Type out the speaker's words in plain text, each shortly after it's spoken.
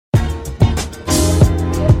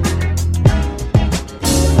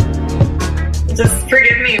Just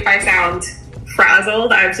forgive me if I sound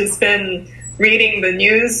frazzled. I've just been reading the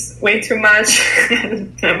news way too much.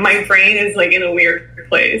 My brain is like in a weird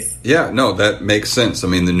place. Yeah, no, that makes sense. I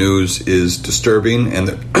mean, the news is disturbing, and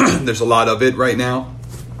there's a lot of it right now.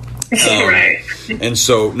 Right. And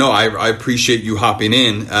so, no, I appreciate you hopping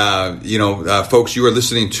in. Folks, you are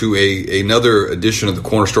listening to another edition of the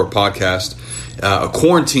Corner Store podcast, a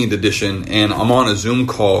quarantined edition, and I'm on a Zoom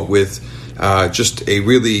call with just a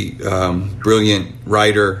really brilliant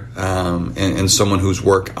writer and someone whose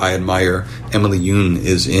work I admire. Emily Yoon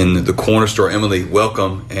is in the Corner Store. Emily,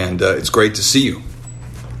 welcome, and it's great to see you.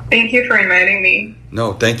 Thank you for inviting me.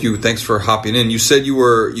 No, thank you. Thanks for hopping in. You said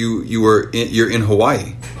you're in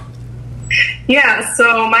Hawaii. Yeah,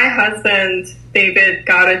 so my husband, David,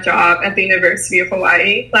 got a job at the University of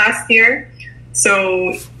Hawaii last year.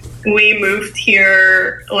 So we moved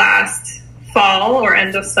here last fall or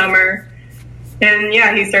end of summer. And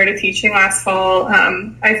yeah, he started teaching last fall.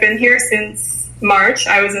 I've been here since March.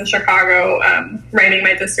 I was in Chicago writing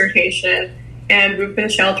my dissertation, and we've been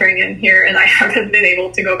sheltering in here, and I haven't been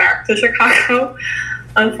able to go back to Chicago,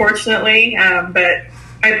 unfortunately. But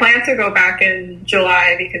I plan to go back in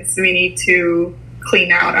July because we need to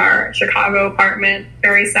clean out our Chicago apartment,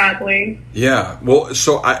 very sadly. Yeah. Well,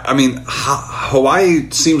 so, I mean,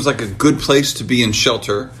 Hawaii seems like a good place to be in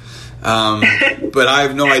shelter, but I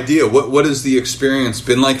have no idea. What has the experience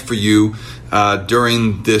been like for you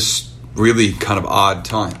during this really kind of odd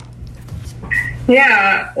time?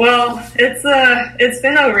 Yeah, well, it's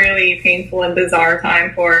been a really painful and bizarre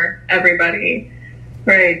time for everybody,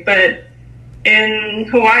 right? But in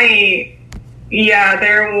Hawaii, yeah,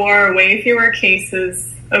 there were way fewer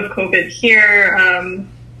cases of COVID here.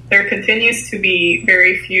 There continues to be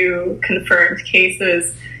very few confirmed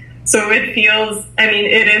cases. So it feels,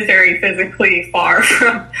 it is very physically far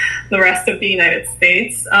from the rest of the United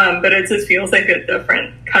States, but it just feels like a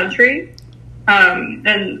different country.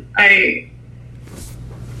 And I've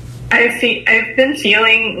been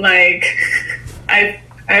feeling like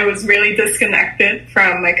I was really disconnected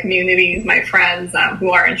from my communities, my friends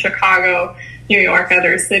who are in Chicago, New York,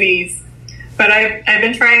 other cities. But I've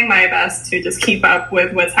been trying my best to just keep up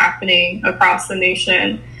with what's happening across the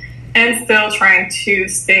nation and still trying to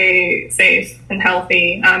stay safe and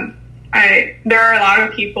healthy. There are a lot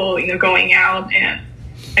of people, going out and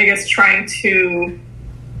I guess trying to,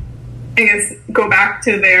 go back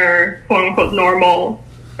to their quote unquote normal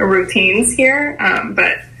routines here.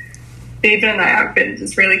 But David and I have been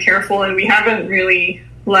just really careful, and we haven't really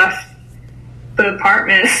left the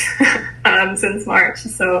apartment since March.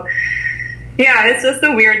 So yeah, it's just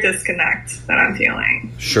a weird disconnect that I'm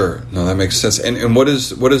feeling. Sure. No, that makes sense. And what is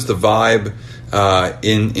the vibe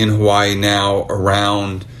in Hawaii now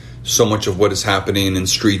around so much of what is happening in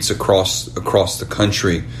streets across the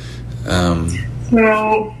country?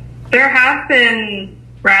 So there have been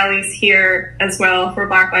rallies here as well for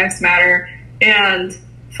Black Lives Matter, and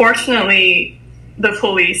fortunately the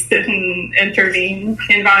police didn't intervene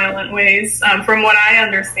in violent ways. From what I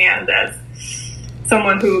understand, as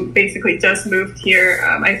someone who basically just moved here,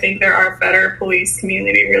 I think there are better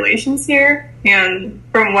police-community relations here. And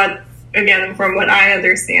from what I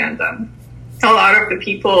understand, a lot of the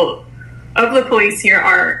people of the police here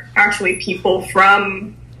are actually people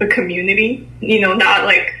from the community, not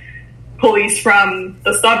like police from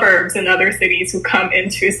the suburbs and other cities who come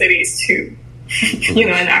into cities to,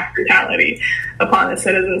 enact brutality upon the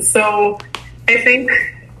citizens. So I think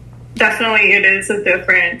definitely it is a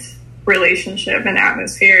different relationship and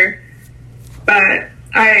atmosphere, but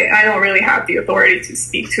I don't really have the authority to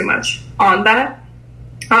speak too much on that.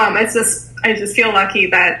 I just feel lucky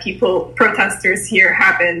that protesters here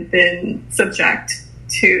haven't been subject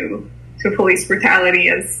to police brutality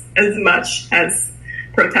as much as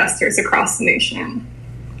protesters across the nation.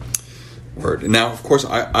 Word. Now, of course,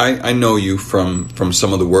 I know you from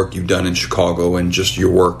some of the work you've done in Chicago and just your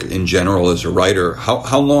work in general as a writer.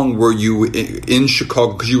 How long were you in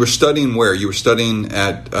Chicago? Because you were studying where? You were studying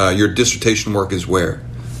at your dissertation work is where?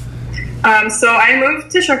 So I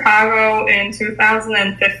moved to Chicago in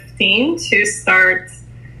 2015 to start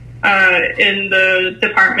in the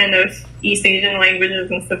Department of East Asian Languages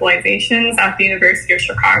and Civilizations at the University of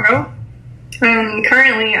Chicago.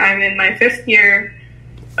 Currently, I'm in my 5th year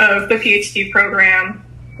of the PhD program,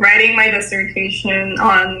 writing my dissertation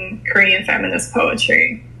on Korean feminist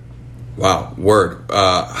poetry. Wow, word.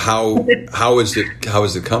 How is it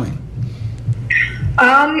coming?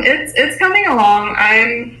 It's coming along.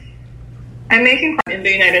 I'm making part in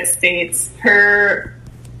the United States. Her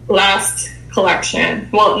last collection,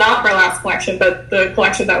 well, not her last collection, but the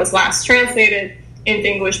collection that was last translated into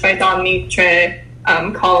English by Don Mitre,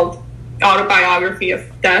 called autobiography of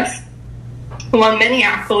death. Won many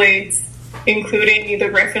accolades, including the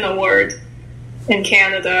Griffin Award in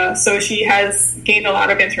Canada. So she has gained a lot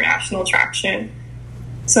of international traction.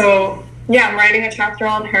 So yeah, I'm writing a chapter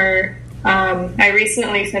on her. I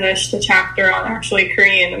recently finished a chapter on actually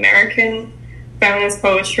Korean American feminist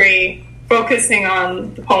poetry, focusing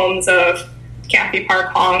on the poems of Kathy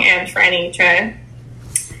Park Hong and Franny Choi.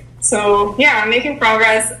 So yeah, I'm making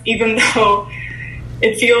progress, even though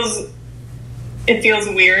it feels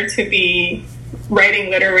weird to be writing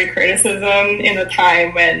literary criticism in a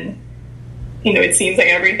time when, it seems like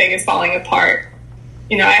everything is falling apart.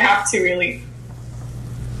 I have to really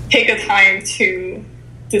take a time to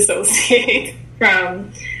dissociate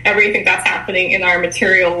from everything that's happening in our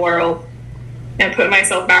material world and put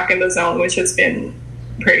myself back in the zone, which has been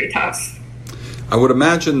pretty tough. I would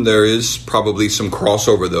imagine there is probably some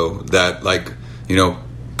crossover, though, that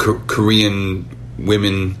Korean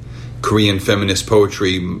women, Korean feminist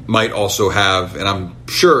poetry might also have, and I'm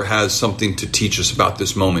sure has something to teach us about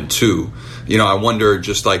this moment too. I wonder,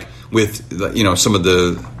 just like with some of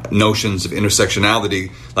the notions of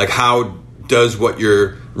intersectionality, like how does what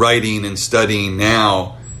you're writing and studying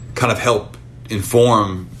now kind of help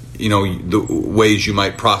inform the ways you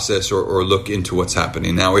might process or look into what's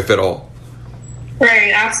happening now, if at all?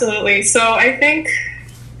 Right, absolutely. So I think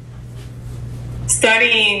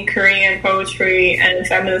studying Korean poetry and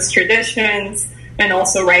feminist traditions and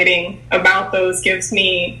also writing about those gives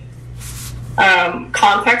me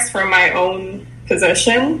context for my own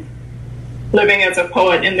position living as a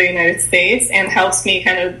poet in the United States, and helps me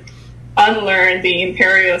kind of unlearn the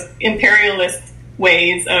imperialist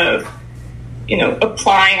ways of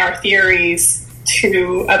applying our theories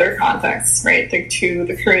to other contexts, right? To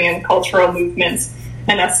the Korean cultural movements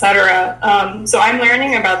and etc. So I'm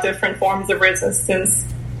learning about different forms of resistance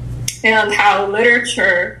and how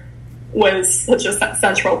literature was such a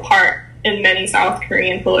central part in many South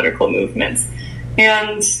Korean political movements.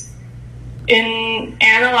 And in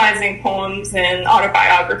analyzing poems and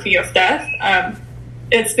autobiography of death,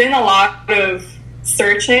 it's been a lot of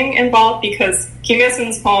searching involved, because Kim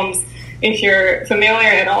Il-sun's poems, if you're familiar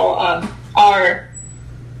at all, are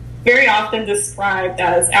very often described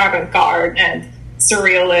as avant-garde and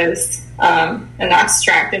surrealist and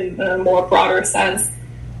abstract in a more broader sense.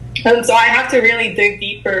 And so I have to really dig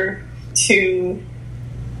deeper to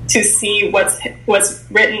see what's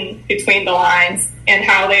written between the lines and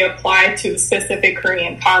how they apply to specific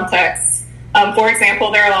Korean contexts. For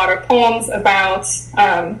example, there are a lot of poems about,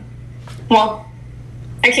 I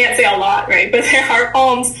can't say a lot, right? But there are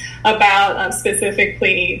poems about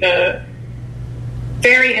specifically the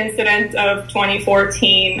ferry incident of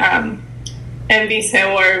 2014, MV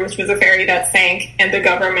Sewol, which was a ferry that sank, and the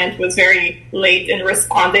government was very late in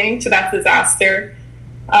responding to that disaster,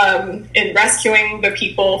 in rescuing the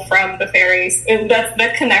people from the ferries. And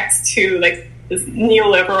that connects to like this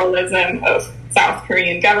neoliberalism of South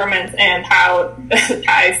Korean government and how it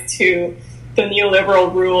ties to the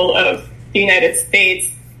neoliberal rule of the United States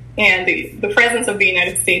and the presence of the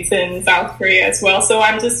United States in South Korea as well. So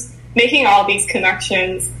I'm just making all these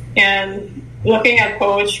connections and looking at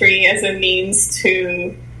poetry as a means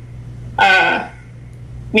to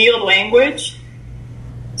wield language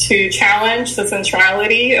to challenge the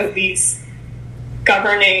centrality of these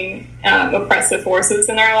governing oppressive forces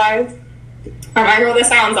in our lives. I know this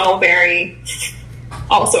sounds all very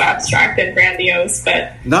also abstract and grandiose,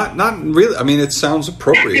 but not really. I mean, it sounds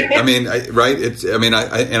appropriate. I mean, right?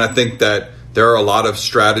 I think that there are a lot of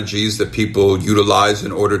strategies that people utilize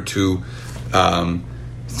in order to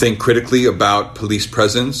think critically about police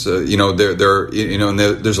presence. There's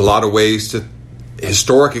a lot of ways to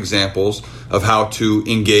historic examples of how to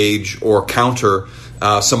engage or counter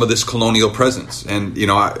some of this colonial presence, and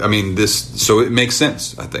so it makes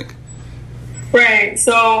sense, I think. Right.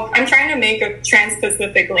 So I'm trying to make a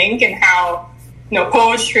trans-Pacific link in how,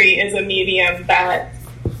 poetry is a medium that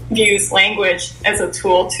views language as a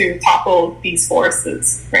tool to topple these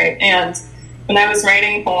forces, right? And when I was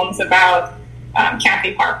writing poems about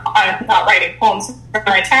Kathy Park, not writing poems for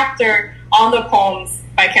my chapter on the poems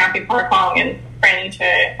by Kathy Park Hong and Franny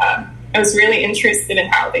Choi, I was really interested in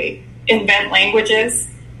how they invent languages,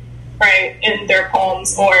 right, in their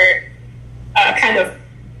poems, or kind of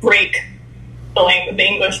break the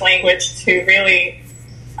English language to really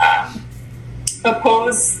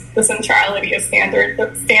oppose the centrality of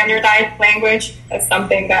standardized language as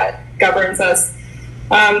something that governs us.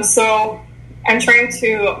 So I'm trying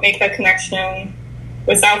to make that connection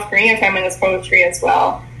with South Korean feminist poetry as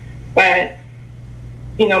well. But,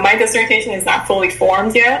 my dissertation is not fully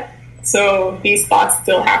formed yet. So these thoughts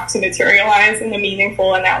still have to materialize in a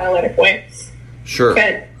meaningful and analytic way. Sure.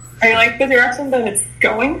 But I like the direction that it's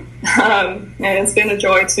going. And it's been a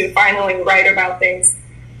joy to finally write about things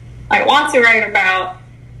I want to write about,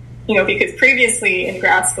 because previously in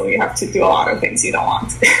grad school you have to do a lot of things you don't want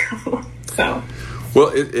to. So.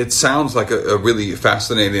 Well, it sounds like a really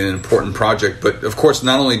fascinating and important project. But of course,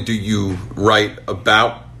 not only do you write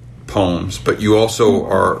about poems, but you also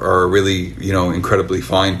are a really, incredibly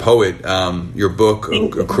fine poet. Your book,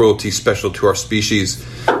 A Cruelty Special to Our Species,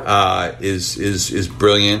 is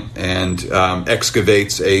brilliant and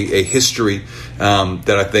excavates a history that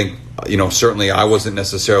I think, certainly I wasn't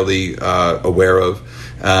necessarily aware of.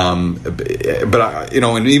 But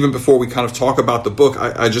and even before we kind of talk about the book,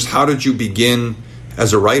 I just, how did you begin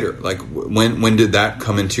as a writer? Like, when did that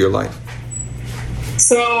come into your life?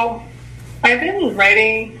 So I've been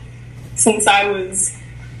writing since I was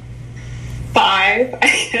 5,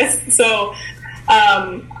 I guess. So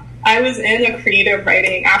I was in a creative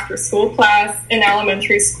writing after school class in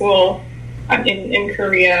elementary school in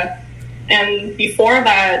Korea. And before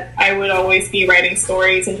that, I would always be writing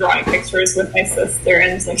stories and drawing pictures with my sister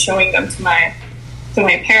and like showing them to my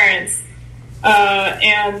parents.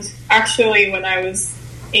 And actually, when I was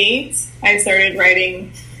 8, I started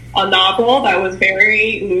writing a novel that was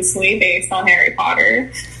very loosely based on Harry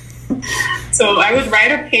Potter. So I would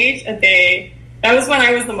write a page a day. That was when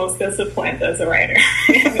I was the most disciplined as a writer.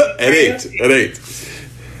 At 8.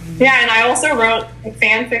 Yeah, and I also wrote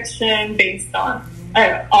fan fiction based on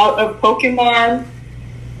of Pokemon.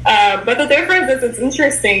 But the difference is, it's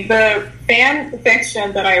interesting. The fan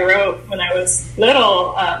fiction that I wrote when I was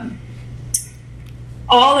little,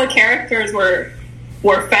 all the characters were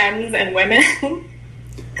femmes and women.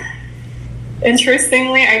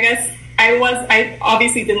 Interestingly, I guess I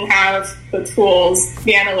obviously didn't have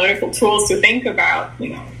the analytical tools to think about,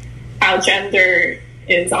 how gender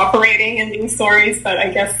is operating in these stories, but I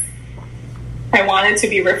guess I wanted to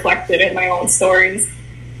be reflected in my own stories.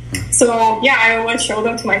 So yeah, I would show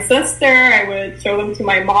them to my sister, I would show them to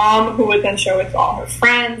my mom, who would then show it to all her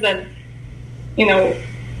friends, and,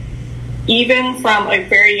 even from a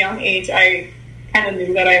very young age, I kind of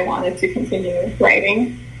knew that I wanted to continue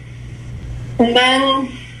writing. And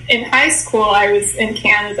then in high school, I was in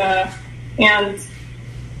Canada, and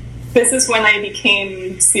this is when I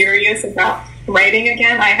became serious about writing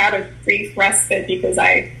again. I had a brief respite because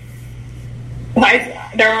there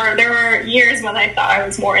were years when I thought I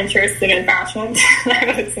was more interested in fashion than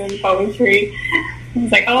I was in poetry. I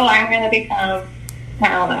was like, I'm going to become, I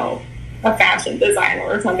don't know, a fashion designer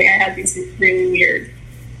or something. I had these really weird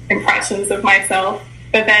impressions of myself.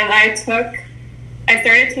 But then I started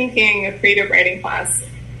taking a creative writing class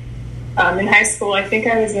in high school. I think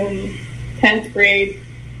I was in 10th grade.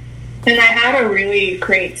 And I had a really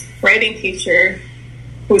great writing teacher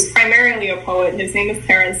who was primarily a poet. His name is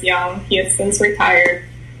Terrence Young. He has since retired.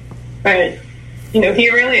 But,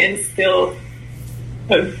 he really instilled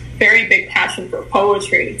a very big passion for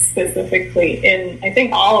poetry, specifically in, I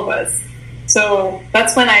think, all of us. So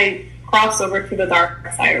that's when I crossed over to the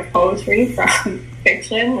dark side of poetry from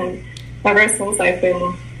fiction, and ever since I've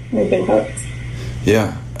been hooked.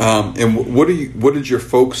 Yeah. And what did your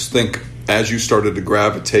folks think as you started to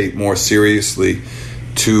gravitate more seriously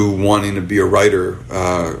to wanting to be a writer?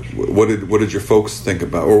 What did your folks think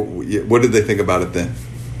about, or what did they think about it then?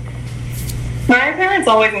 My parents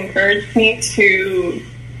always encouraged me to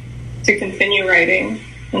continue writing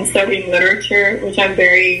and studying literature, which I'm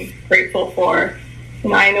very grateful for.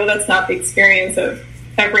 I know that's not the experience of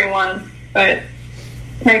everyone, but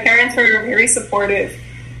my parents were very supportive.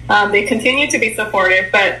 They continue to be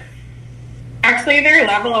supportive, but actually their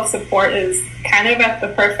level of support is kind of at the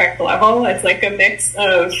perfect level. It's like a mix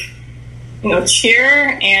of,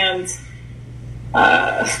 cheer and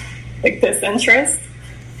like disinterest.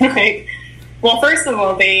 Well, first of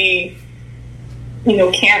all, they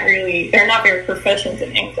they're not very proficient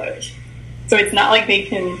in English. So it's not like they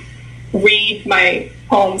can read my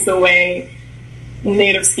poems the way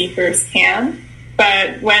native speakers can.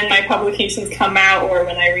 But when my publications come out, or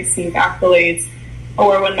when I receive accolades,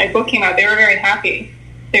 or when my book came out, they were very happy.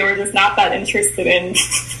 They were just not that interested in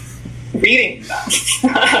reading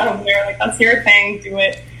them. They were like, that's your thing, do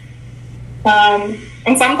it.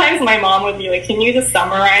 And sometimes my mom would be like, can you just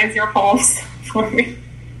summarize your poems for me?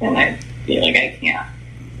 And I'd be like, I can't.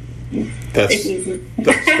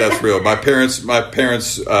 That's real. My parents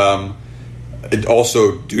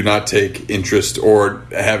also do not take interest, or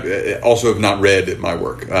have not read my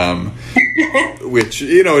work, which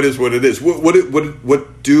it is what it is.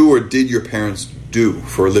 What do or did your parents do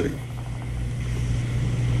for a living?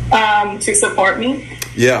 To support me.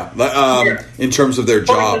 Yeah. In terms of their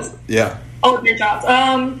job. Yeah. Oh, their jobs.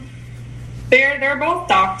 They're both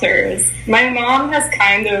doctors. My mom has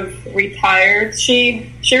kind of retired.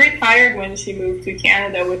 She retired when she moved to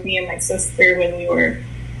Canada with me and my sister when we were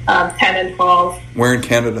 10 and 12. Where in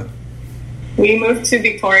Canada? We moved to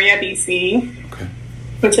Victoria, BC,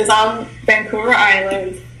 which is on Vancouver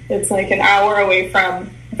Island. It's like an hour away from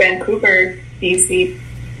Vancouver, BC,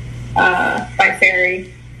 by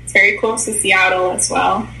ferry. It's very close to Seattle as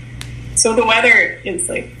well. So the weather is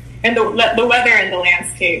like, and the weather and the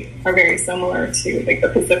landscape are very similar to like the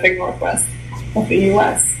Pacific Northwest of the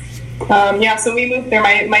U.S. So we moved there.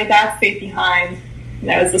 My dad stayed behind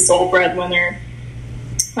as the sole breadwinner.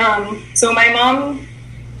 So my mom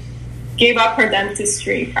gave up her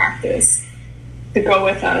dentistry practice to go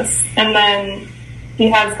with us, and then he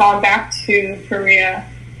has gone back to Korea.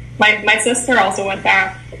 My sister also went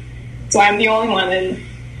back, so I'm the only one in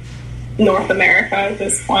North America at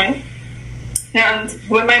this point. And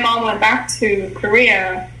when my mom went back to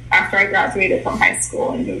Korea after I graduated from high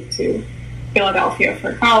school and moved to Philadelphia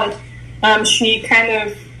for college, she kind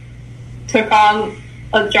of took on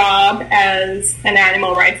a job as an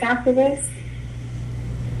animal rights activist.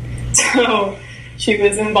 So she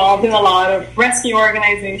was involved in a lot of rescue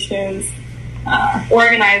organizations,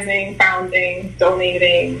 organizing, founding,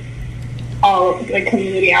 donating, all of the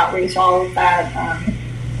community outreach, all of that.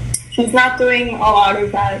 She's not doing a lot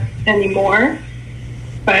of that anymore,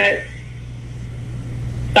 but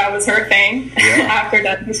that was her thing after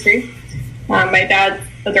dentistry. My dad's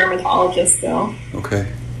a dermatologist still. Okay.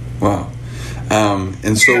 Wow.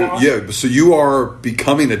 And so, so you are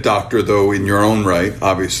becoming a doctor, though, in your own right,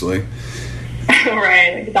 obviously.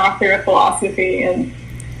 Right, like a doctor of philosophy. And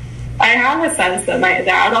I have a sense that my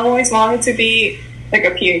dad always wanted to be like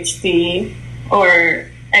a PhD, or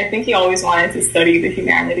I think he always wanted to study the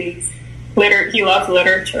humanities. He loved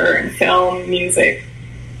literature and film, music.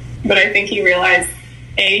 But I think he realized,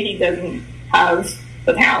 he doesn't have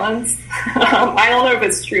the talents. I don't know if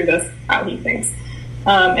it's true, that's how he thinks.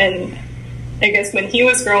 And I guess when he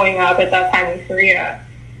was growing up at that time in Korea,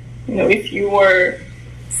 if you were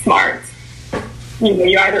smart,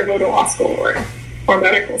 you either go to law school or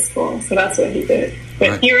medical school. So that's what he did.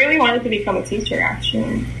 But He really wanted to become a teacher,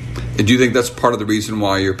 actually. And do you think that's part of the reason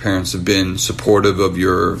why your parents have been supportive of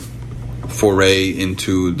your foray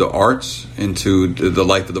into the arts, into the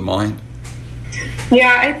life of the mind?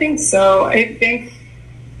 Yeah, I think so. I think,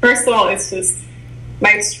 first of all, it's just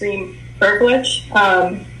my extreme privilege.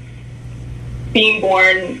 Being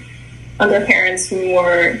born under parents who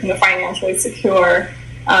were financially secure,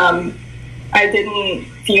 I didn't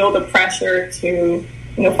feel the pressure to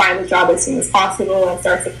find a job as soon as possible and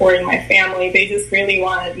start supporting my family. They just really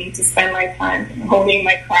wanted me to spend my time honing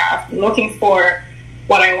my craft and looking for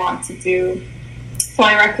what I want to do. So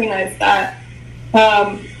I recognize that.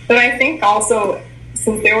 But I think also,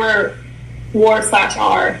 since they were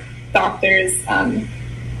war/are doctors,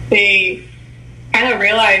 they kind of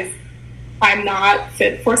realized I'm not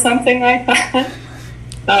fit for something like that.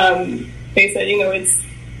 They said,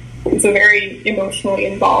 it's a very emotionally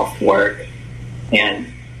involved work, and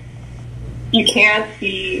you can't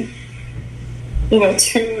be,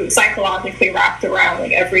 too psychologically wrapped around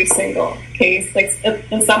like every single case. Like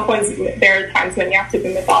at some points, there are times when you have to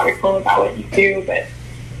be methodical about what you do, but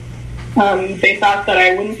they thought that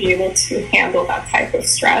I wouldn't be able to handle that type of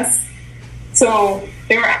stress. So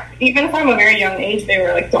they were, even from a very young age, they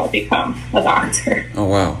were like, "Don't become a doctor." Oh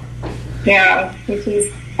wow! Yeah, which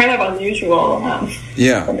is kind of unusual. From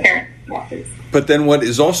parents and doctors. But then what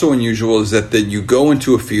is also unusual is that you go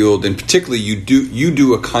into a field, and particularly you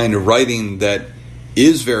do a kind of writing that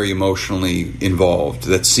is very emotionally involved,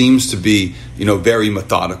 that seems to be, very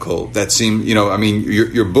methodical, that seems,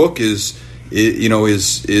 your book is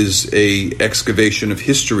a excavation of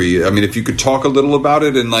history. I mean, if you could talk a little about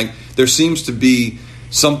it, and there seems to be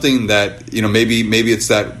something that, maybe it's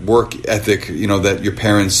that work ethic, that your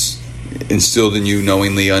parents instilled in you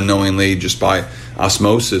knowingly, unknowingly, just by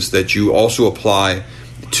osmosis, that you also apply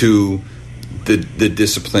to the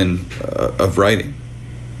discipline of writing.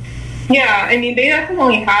 Yeah, I mean, they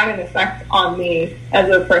definitely had an effect on me as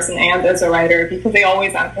a person and as a writer, because they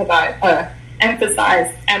always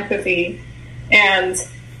emphasize empathy. And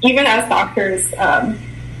even as doctors,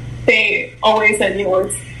 they always said,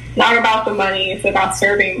 it's not about the money, it's about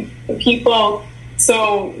serving the people.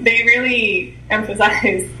 So they really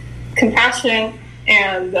emphasize compassion,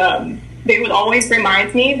 and they would always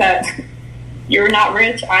remind me that you're not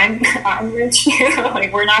rich, I'm rich.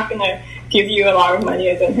 We're not going to give you a lot of money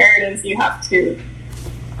as inheritance. You have to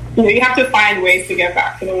find ways to get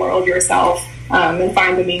back to the world yourself, and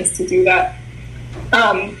find the means to do that.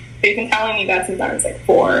 They've been telling me that since I was like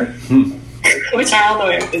 4, which I don't know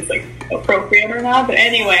if it's like appropriate or not. But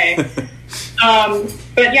anyway,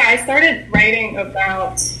 but yeah, I started writing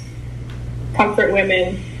about comfort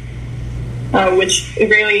women, which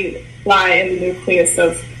really lie in the nucleus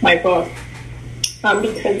of my book,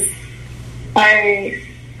 because I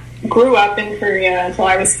grew up in Korea until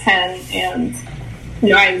I was 10, and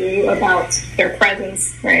I knew about their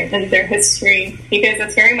presence, right, and their history, because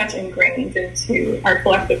it's very much ingrained into our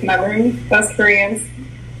collective memory as Koreans.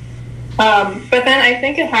 But then I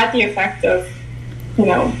think it had the effect of,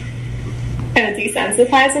 kind of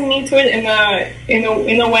desensitizing me to it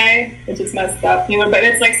in a way, which is messed up, but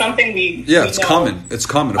it's like something we it's know. Common. It's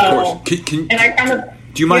common, of course. And I kind of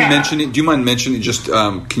do you mind mentioning? Do you mind mentioning just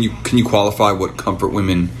can you qualify what comfort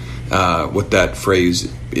women, what that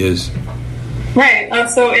phrase is? Right.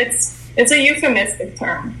 So it's a euphemistic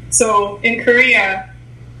term. So in Korea,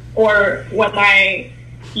 or when I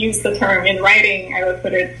use the term in writing, I would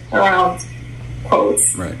put it around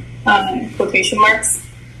quotes, right? Quotation marks.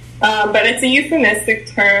 But it's a euphemistic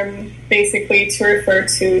term, basically to refer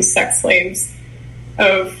to sex slaves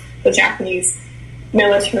of the Japanese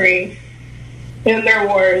military in their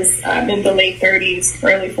wars in the late 30s,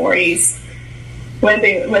 early 40s,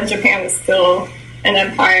 when Japan was still an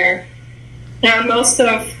empire. Now, most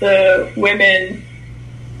of the women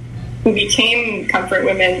who became comfort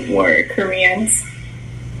women were Koreans,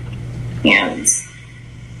 and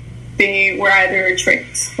they were either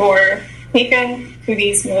tricked or taken to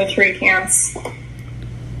these military camps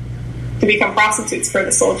to become prostitutes for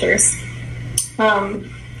the soldiers.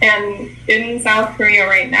 And in South Korea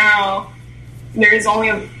right now, there's only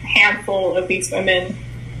a handful of these women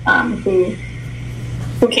who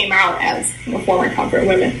came out as former comfort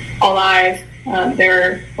women alive.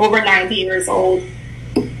 They're over 90 years old.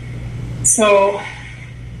 So,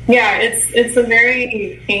 yeah, it's a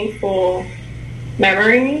very painful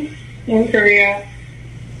memory in Korea.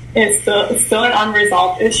 It's still an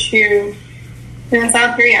unresolved issue. And in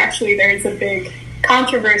South Korea, actually, there's a big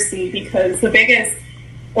controversy because the biggest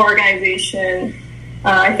organization,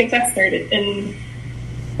 I think that started in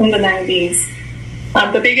the 90s,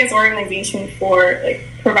 the biggest organization for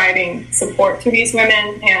providing support to these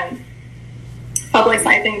women and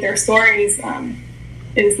publicizing their stories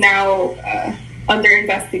is now under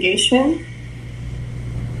investigation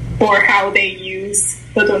for how they use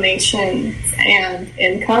the donations and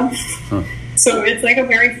income. Huh. So it's a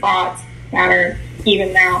very fraught matter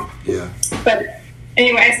even now. Yeah. But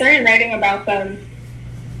anyway, I started writing about them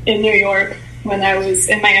in New York when I was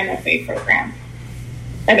in my MFA program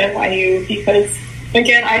at NYU because,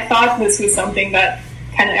 again, I thought this was something that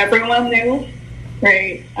kind of everyone knew,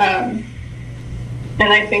 right?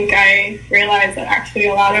 And I think I realized that actually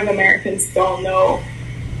a lot of Americans don't know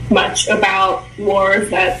much about wars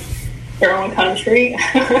that their own country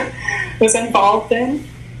was involved in,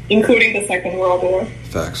 including the Second World War.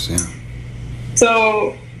 Facts, yeah.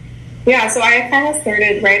 So I kind of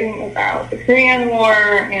started writing about the Korean War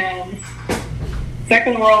and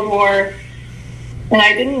Second World War, and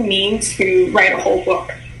I didn't mean to write a whole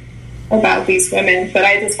book about these women, but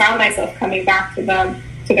I just found myself coming back to them,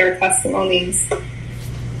 to their testimonies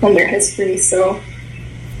and their history. So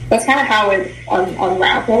that's kind of how it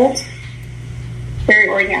unraveled very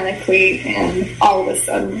organically and all of a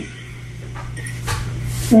sudden.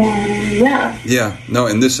 Yeah. No,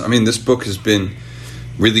 and this book has been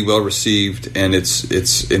really well received, and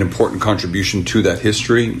it's an important contribution to that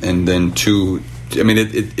history, and then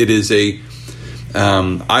it is a.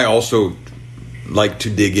 I also like to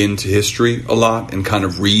dig into history a lot and kind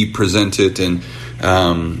of re-present it and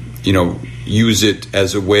use it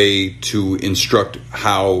as a way to instruct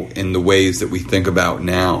how in the ways that we think about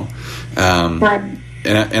now. Right.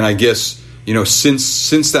 And I guess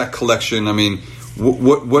since that collection,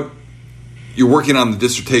 what you're working on the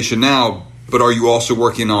dissertation now, but are you also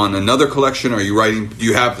working on another collection? Are you writing? Do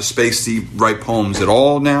you have the space to write poems at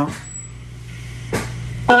all now?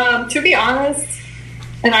 To be honest,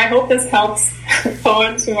 and I hope this helps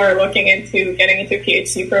poets who are looking into getting into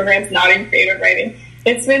PhD programs, not in creative writing.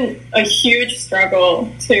 It's been a huge struggle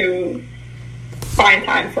to find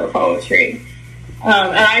time for poetry.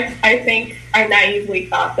 And I think I naively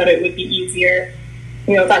thought that it would be easier,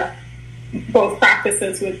 that both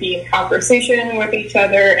practices would be in conversation with each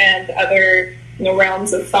other and other,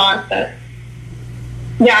 realms of thought that,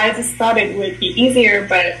 I just thought it would be easier,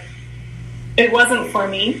 but it wasn't for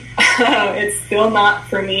me. It's still not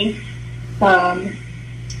for me.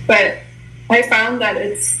 But I found that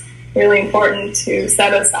it's really important to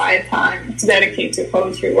set aside time to dedicate to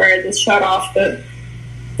poetry, where I just shut off the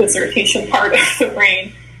dissertation part of the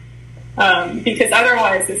brain because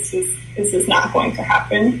otherwise this is not going to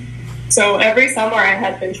happen. So every summer I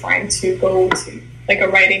had been trying to go to like a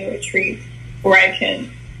writing retreat where I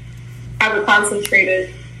can have a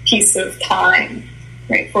concentrated piece of time,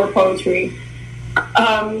 right, for poetry.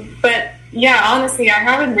 But yeah, honestly, I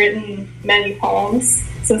haven't written many poems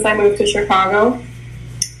since I moved to Chicago.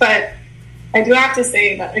 But I do have to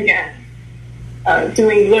say that, again,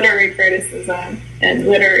 doing literary criticism and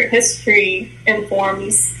literary history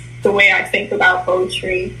informs the way I think about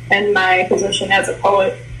poetry and my position as a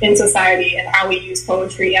poet in society, and how we use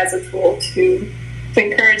poetry as a tool to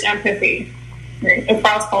encourage empathy, right,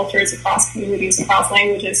 across cultures, across communities, across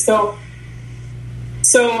languages. So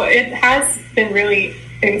it has been really,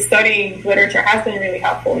 in studying literature, has been really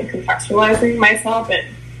helpful in contextualizing myself and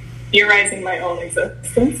theorizing my own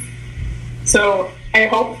existence. So I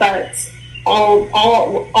hope that all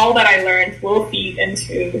that I learned will feed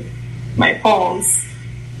into my poems,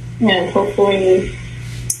 and hopefully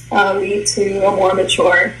lead to a more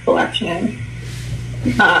mature collection.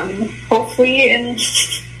 Hopefully in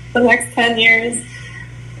the next 10 years,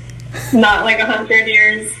 not like 100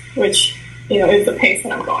 years, which, is the pace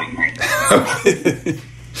that I'm going right now.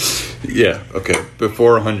 Yeah, okay.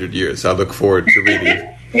 Before 100 years, I look forward to reading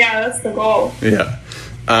it. Yeah, that's the goal. Yeah.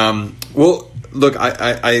 Well, look,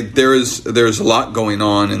 there's a lot going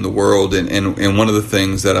on in the world, and one of the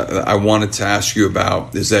things that I wanted to ask you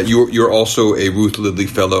about is that you're also a Ruth Lidley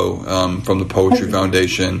Fellow from the Poetry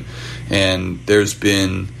Foundation, and there's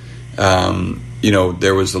been,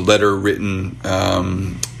 there was a letter written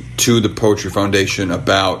to the Poetry Foundation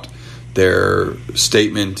about their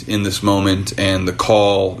statement in this moment and the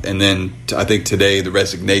call, and then I think today the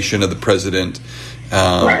resignation of the president.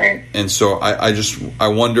 Right. And so I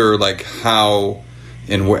wonder, like, how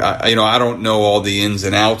and where, I don't know all the ins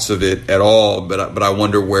and outs of it at all, but I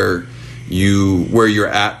wonder where you're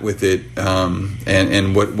at with it,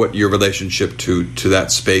 and what your relationship to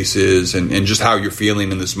that space is, and just how you're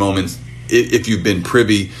feeling in this moment, if you've been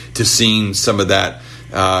privy to seeing some of that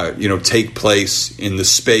take place in the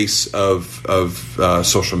space of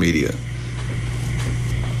social media.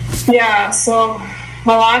 Yeah, so a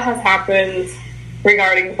lot has happened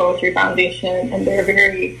regarding the Poetry Foundation, and they're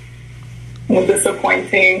very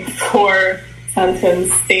disappointing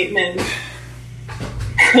four-sentence statement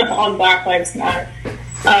on Black Lives Matter.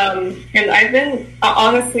 And I've been,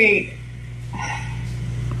 honestly,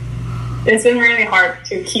 it's been really hard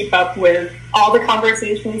to keep up with all the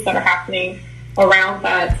conversations that are happening around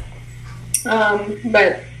that.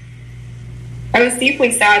 But I was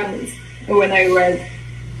deeply saddened when I read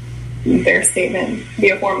their statement,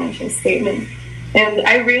 the aforementioned statement. And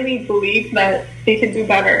I really believe that they could do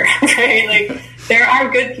better, right? Like, there are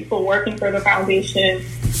good people working for the foundation,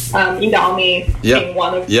 Idami being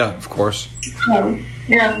one of them. Yeah, of course. And,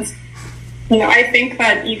 I think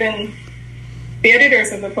that even the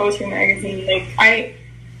editors of the Poetry magazine, to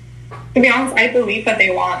be honest, I believe that they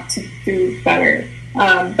want to do better.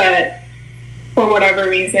 But for whatever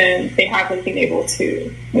reason, they haven't been able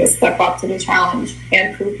to step up to the challenge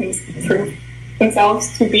and prove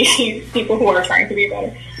themselves to be people who are trying to be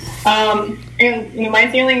better. And my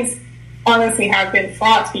feelings honestly have been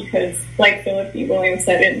fraught because, like Philip B. Williams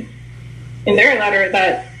said in their letter,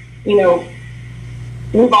 that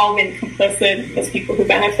we've all been complicit as people who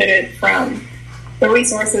benefited from the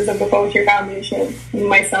resources of the Poetry Foundation,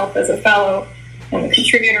 myself as a fellow and a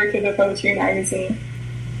contributor to the Poetry magazine.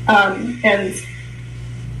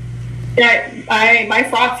 My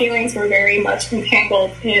fraught feelings were very much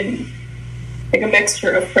entangled in a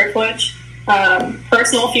mixture of privilege,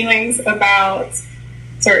 personal feelings about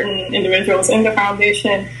certain individuals in the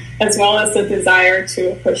foundation, as well as the desire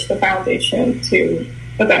to push the foundation to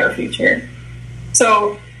a better future.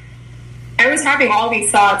 So I was having all these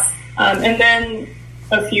thoughts, and then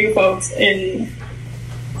a few folks in,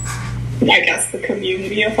 the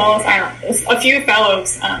community of fellows, a few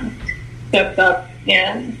fellows stepped up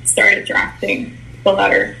and started drafting the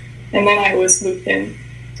letter, and then I was looped in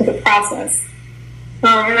to the process.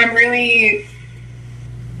 And I'm really,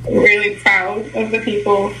 really proud of the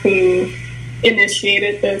people who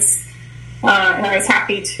initiated this, and I was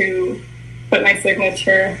happy to put my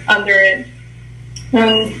signature under it.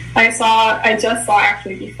 And I just saw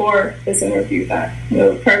actually before this interview that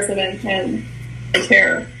the president and the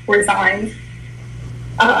chair resigned.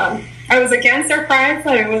 I was again surprised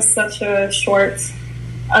that it was such a short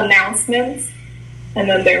announcement, and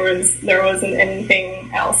then there wasn't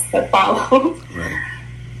anything else that followed. Right.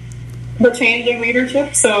 The change in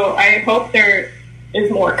leadership. So I hope there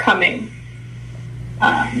is more coming.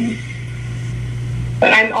 But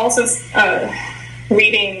I'm also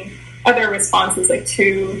reading other responses, like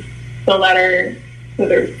to the letter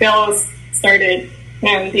that Phil's started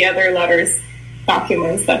and the other letters,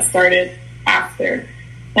 documents that started after.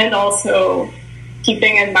 And also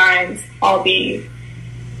keeping in mind all the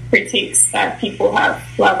critiques that people have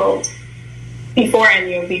leveled before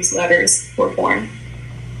any of these letters were born.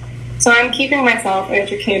 So I'm keeping myself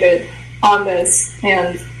educated on this,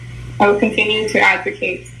 and I will continue to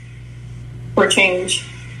advocate for change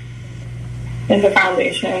in the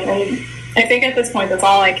foundation. And I think at this point, that's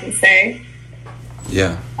all I can say.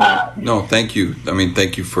 Yeah. No, thank you. I mean,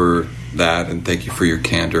 thank you for that, and thank you for your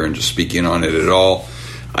candor and just speaking on it at all.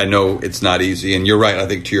 I know it's not easy, and you're right. I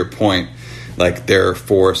think to your point, like their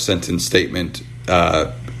 4-sentence statement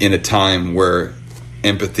in a time where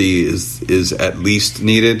empathy is at least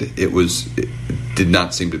needed, it did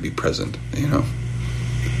not seem to be present, you know.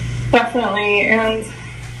 Definitely. And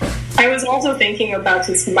I was also thinking about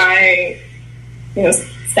just my,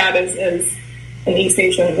 status as an East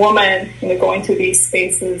Asian woman, going to these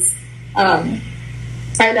spaces. I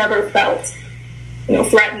never felt,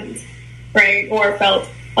 threatened, right? Or felt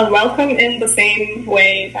unwelcome in the same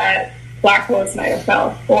way that Black hosts might have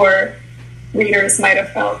felt, or readers might have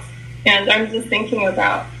felt. And I'm just thinking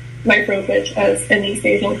about my privilege as an East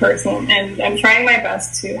Asian person, and I'm trying my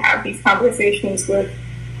best to have these conversations with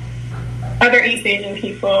other East Asian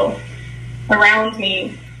people around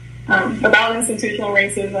me about institutional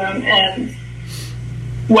racism and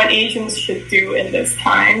what Asians should do in this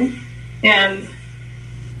time. And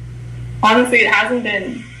honestly, it hasn't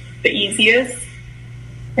been the easiest,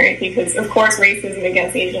 right? Because, of course, racism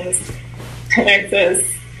against Asians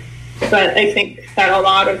exists. But I think that a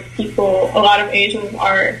lot of Asians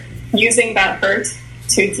are using that hurt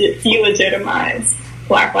to delegitimize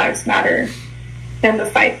Black Lives Matter and the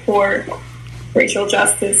fight for racial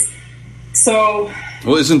justice. So,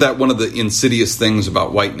 well, isn't that one of the insidious things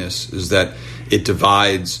about whiteness, is that it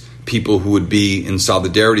divides people who would be in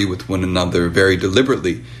solidarity with one another very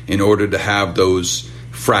deliberately in order to have those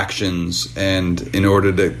fractions and in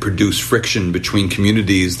order to produce friction between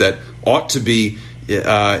communities that ought to be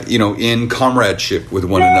in comradeship with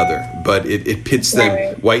one another, but it pits them.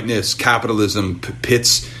 Right. Whiteness, capitalism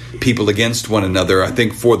pits people against one another, I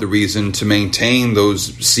think, for the reason to maintain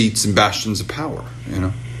those seats and bastions of power,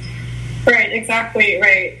 Right, exactly,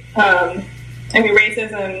 right.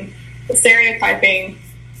 Racism, stereotyping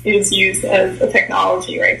is used as a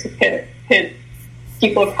technology, right, to pit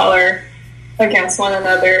people of color against one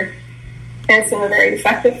another. And it's a very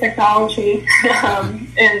effective technology.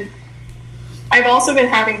 And I've also been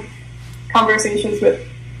having conversations with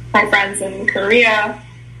my friends in Korea,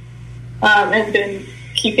 and been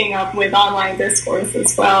keeping up with online discourse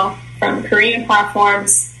as well from Korean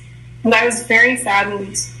platforms. And I was very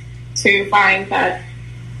saddened to find that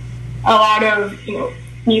a lot of,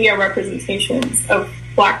 media representations of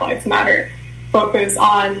Black Lives Matter focus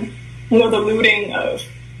on, the looting of,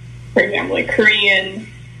 for example, like Korean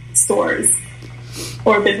stores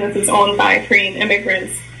or businesses owned by Korean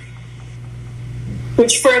immigrants,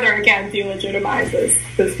 which further, again, delegitimizes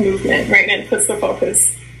this movement, right, and puts the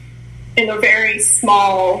focus in a very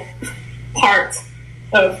small part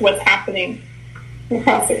of what's happening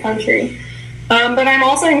across the country. But I'm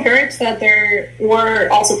also encouraged that there were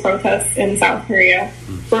also protests in South Korea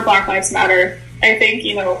for Black Lives Matter. I think,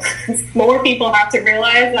 more people have to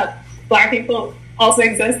realize that Black people also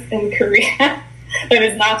exist in Korea. That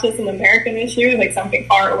it's not just an American issue, like something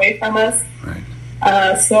far away from us. Right.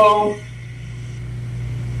 So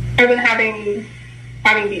I've been having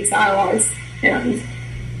these dialogues and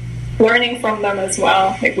learning from them as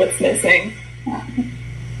well, like what's missing.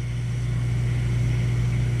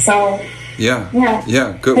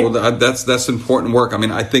 Yeah, good. Well, that's important work. I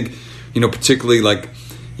mean, I think, particularly like,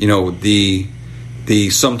 the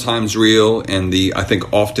sometimes real and the, I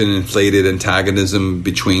think, often inflated antagonism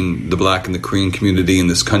between the Black and the Korean community in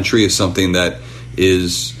this country is something that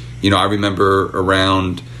is, I remember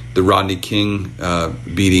around the Rodney King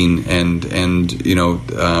beating and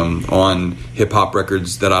on hip hop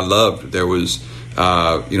records that I loved, there was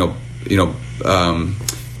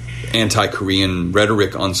anti-Korean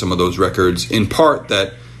rhetoric on some of those records, in part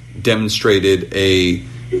that demonstrated a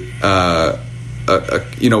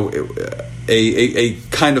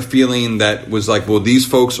kind of feeling that was like, well, these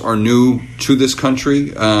folks are new to this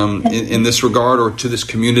country in this regard, or to this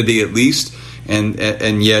community at least,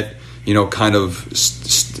 and yet kind of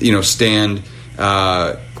stand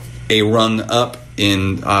a rung up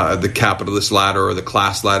in the capitalist ladder or the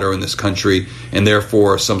class ladder in this country, and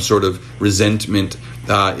therefore some sort of resentment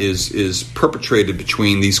is perpetrated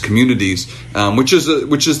between these communities, which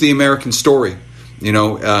is the American story.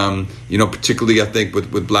 Particularly I think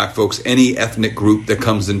with black folks, any ethnic group that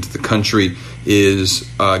comes into the country is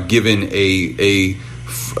given a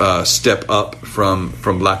step up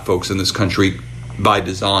from black folks in this country by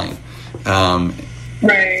design.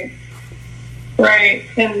 Right.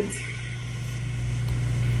 And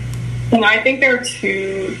I think there are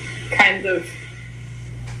two kinds of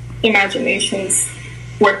imaginations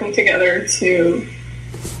working together to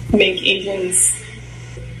make Asians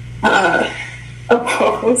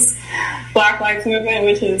oppose Black Lives Movement,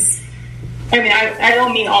 which is, I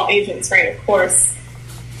don't mean all Asians, right? Of course,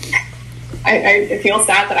 I feel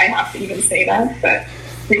sad that I have to even say that, but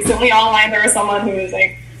recently online there was someone who was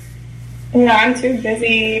like, I'm too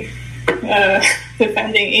busy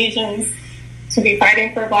defending Asians to be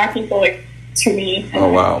fighting for Black people, like, to me.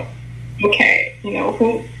 Oh, wow. Okay,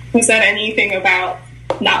 who said anything about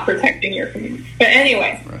not protecting your community? But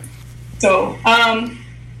anyway, right. So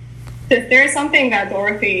there's something that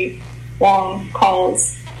Dorothy Wong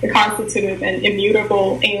calls the constitutive and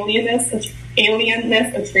immutable alienness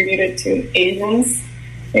attributed to Asians,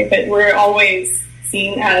 right? But we're always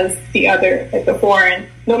seen as the other, like the foreign,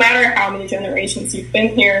 no matter how many generations you've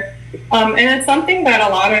been here. And it's something that a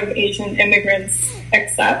lot of Asian immigrants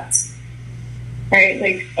accept, right?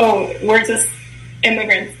 Like, oh, we're just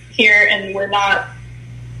immigrants here and we're not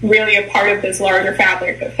really a part of this larger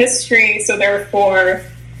fabric of history, so therefore,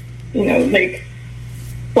 like,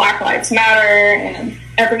 Black Lives Matter and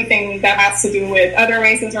everything that has to do with other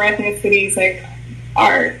races or ethnicities, like,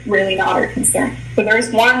 are really not our concern. So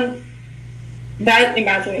there's that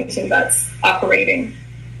imagination that's operating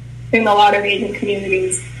in a lot of Asian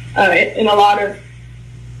communities, in a lot of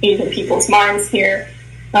Asian people's minds here.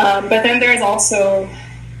 But then there's also,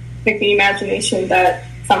 like, the imagination that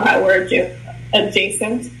somehow we're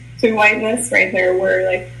adjacent to whiteness, right? There we're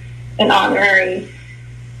like an honorary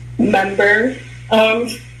member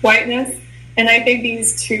of whiteness. And I think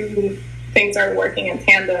these two things are working in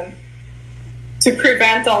tandem to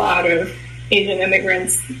prevent a lot of Asian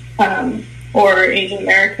immigrants or Asian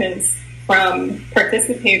Americans from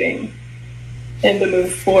participating in the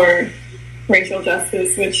move for racial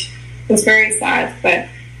justice, which is very sad. But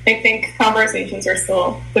I think conversations are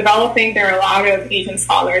still developing. There are a lot of Asian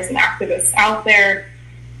scholars and activists out there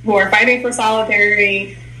who are fighting for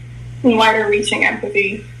solidarity and wider reaching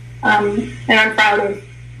empathy. And I'm proud of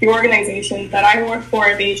the organization that I work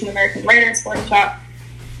for, the Asian American Writers Workshop,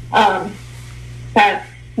 that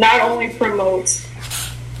not only promotes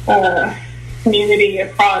community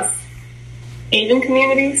across Asian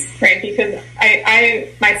communities, right? Because I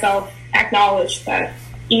myself acknowledge that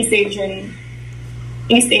East Asians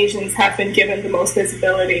have been given the most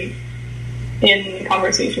visibility in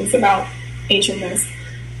conversations about Asianness.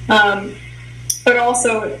 But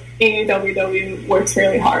also AAWW works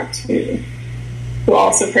really hard to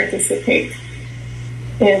also participate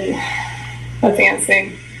in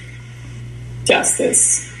advancing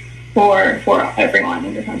justice for everyone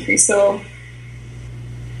in the country. So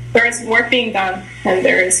there's work being done, and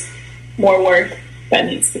there's more work that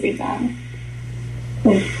needs to be done.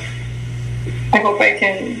 And I hope I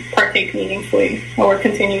can partake meaningfully or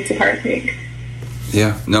continue to partake.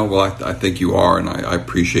 Yeah, no, well, I think you are, and I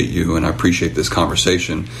appreciate you, and I appreciate this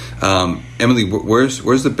conversation. Emily,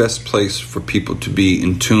 where's the best place for people to be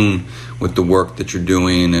in tune with the work that you're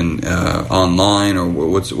doing, and online, or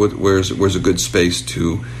where's a good space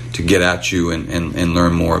to get at you and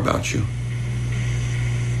learn more about you?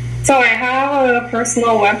 So I have a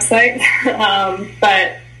personal website,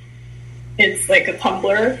 but it's like a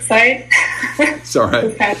Tumblr site. It's all right.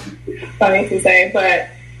 It's kind of funny to say, but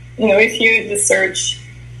if you just search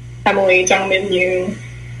Emily Jungmin Yoon,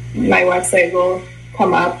 my website will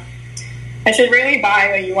come up. I should really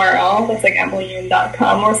buy a URL that's like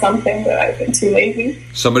emilyyoon.com or something, but I've been too lazy.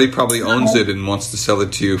 Somebody probably owns it and wants to sell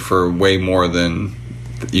it to you for way more than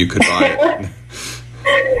you could buy it.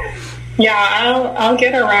 Yeah, I'll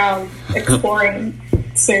get around exploring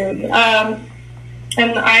soon.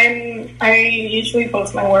 And I usually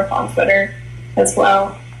post my work on Twitter as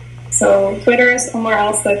well. So Twitter is somewhere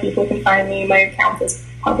else that people can find me. My account is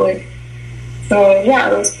public. So yeah,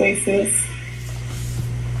 those places.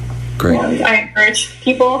 Great. And I encourage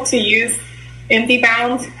people to use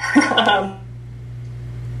IndieBound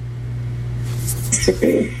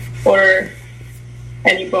to order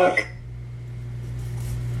any book.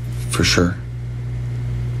 For sure.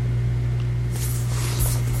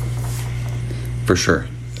 For sure.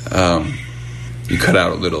 You cut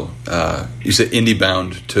out a little. You said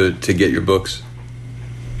IndieBound to get your books.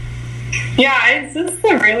 Yeah, it's just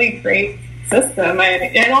a really great system.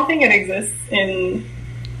 I don't think it exists in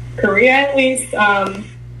Korea, at least. And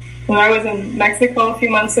when I was in Mexico a few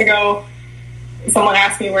months ago, someone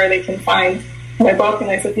asked me where they can find my book, and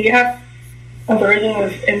I said, do you have a version of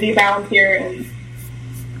Indie Bound here? And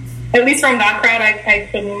at least from that crowd, I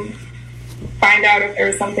couldn't find out if there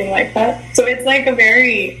was something like that. So it's like a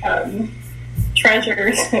very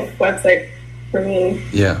treasured website for me.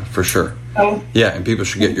 Yeah, for sure. Yeah, and people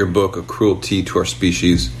should get your book, A Cruelty to Our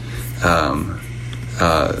Species, A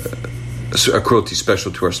Cruelty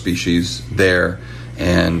Special to Our Species, there.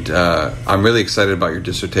 And I'm really excited about your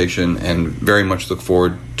dissertation and very much look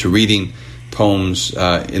forward to reading poems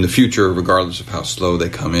in the future, regardless of how slow they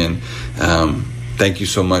come in. Thank you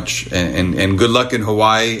so much, and good luck in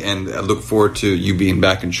Hawaii, and I look forward to you being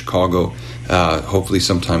back in Chicago, hopefully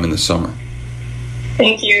sometime in the summer.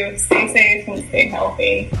 Thank you. Stay safe and stay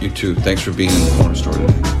healthy. You too. Thanks for being in the Corner Store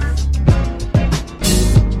today.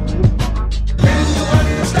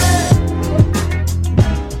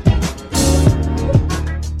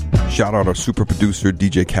 Shout out our super producer,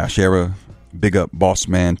 DJ Cashera. Big up boss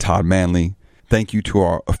man, Todd Manley. Thank you to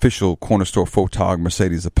our official Corner Store photog,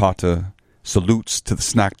 Mercedes Zapata. Salutes to the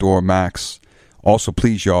Snack Door, Max. Also,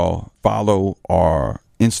 please, y'all, follow our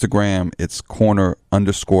Instagram. It's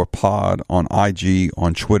corner_pod on IG,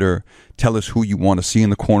 on Twitter. Tell us who you want to see in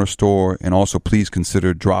the Corner Store. And also, please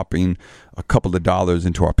consider dropping a couple of dollars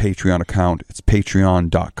into our Patreon account. It's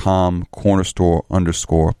patreon.com,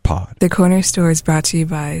 cornerstore_pod. The Corner Store is brought to you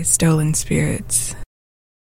by Stolen Spirits.